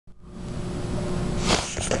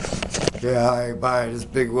Yeah, hi everybody, this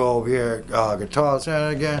Big Will over here at Guitar Center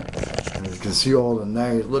again. And you can see all the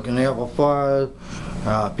nice looking amplifiers,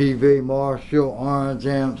 PV, Marshall, orange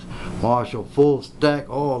amps, Marshall full stack,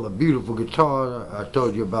 all the beautiful guitars I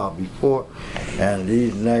told you about before. And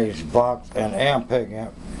these nice box and Ampeg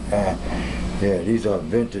amp. And yeah, these are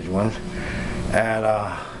vintage ones. And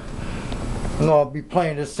I'm going to be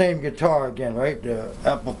playing the same guitar again, right? The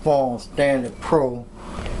Epiphone Standard Pro.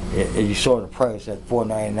 You saw the price at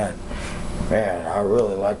 $4.99. Man, I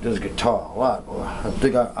really like this guitar a lot. I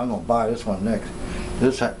think I'm gonna buy this one next.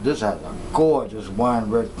 This has a gorgeous wine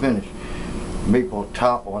red finish, maple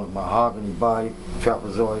top on a mahogany body,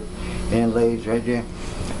 trapezoid inlays right there.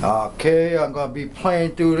 Okay, I'm gonna be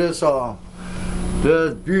playing through this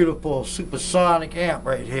beautiful supersonic amp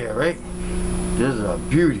right here, right? This is a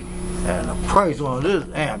beauty, and the price on this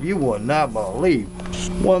amp you would not believe.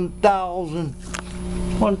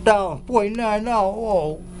 $1,049.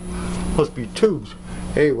 Oh. Must be tubes.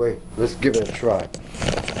 Anyway, let's give it a try.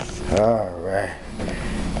 Alright.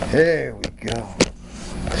 Here we go.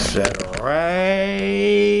 Set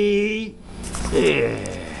right there.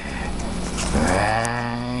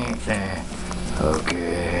 Right there.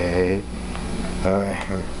 Okay.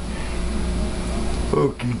 Alright.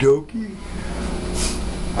 Okie dokie.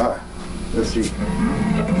 Alright. Let's see.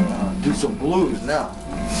 Do some blues now.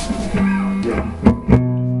 Yeah.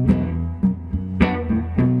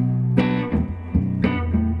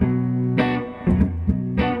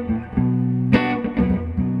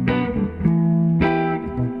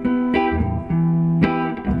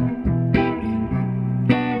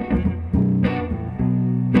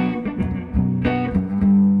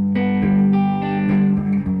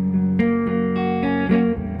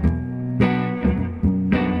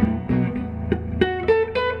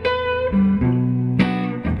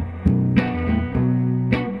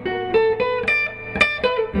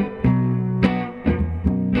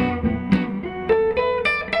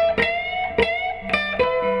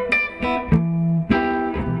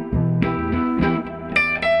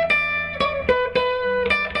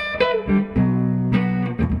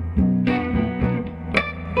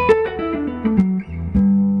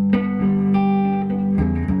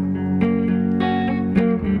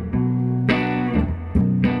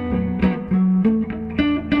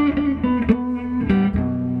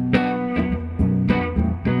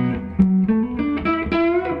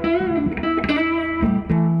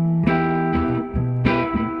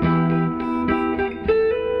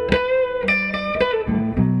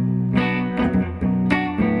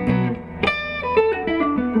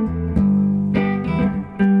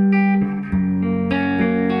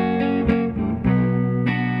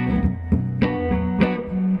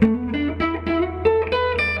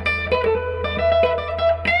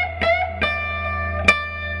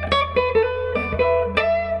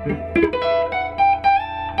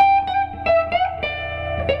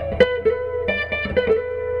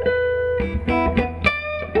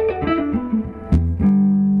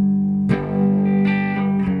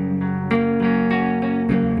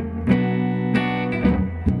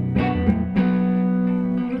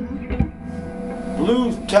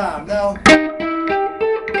 Blues time now.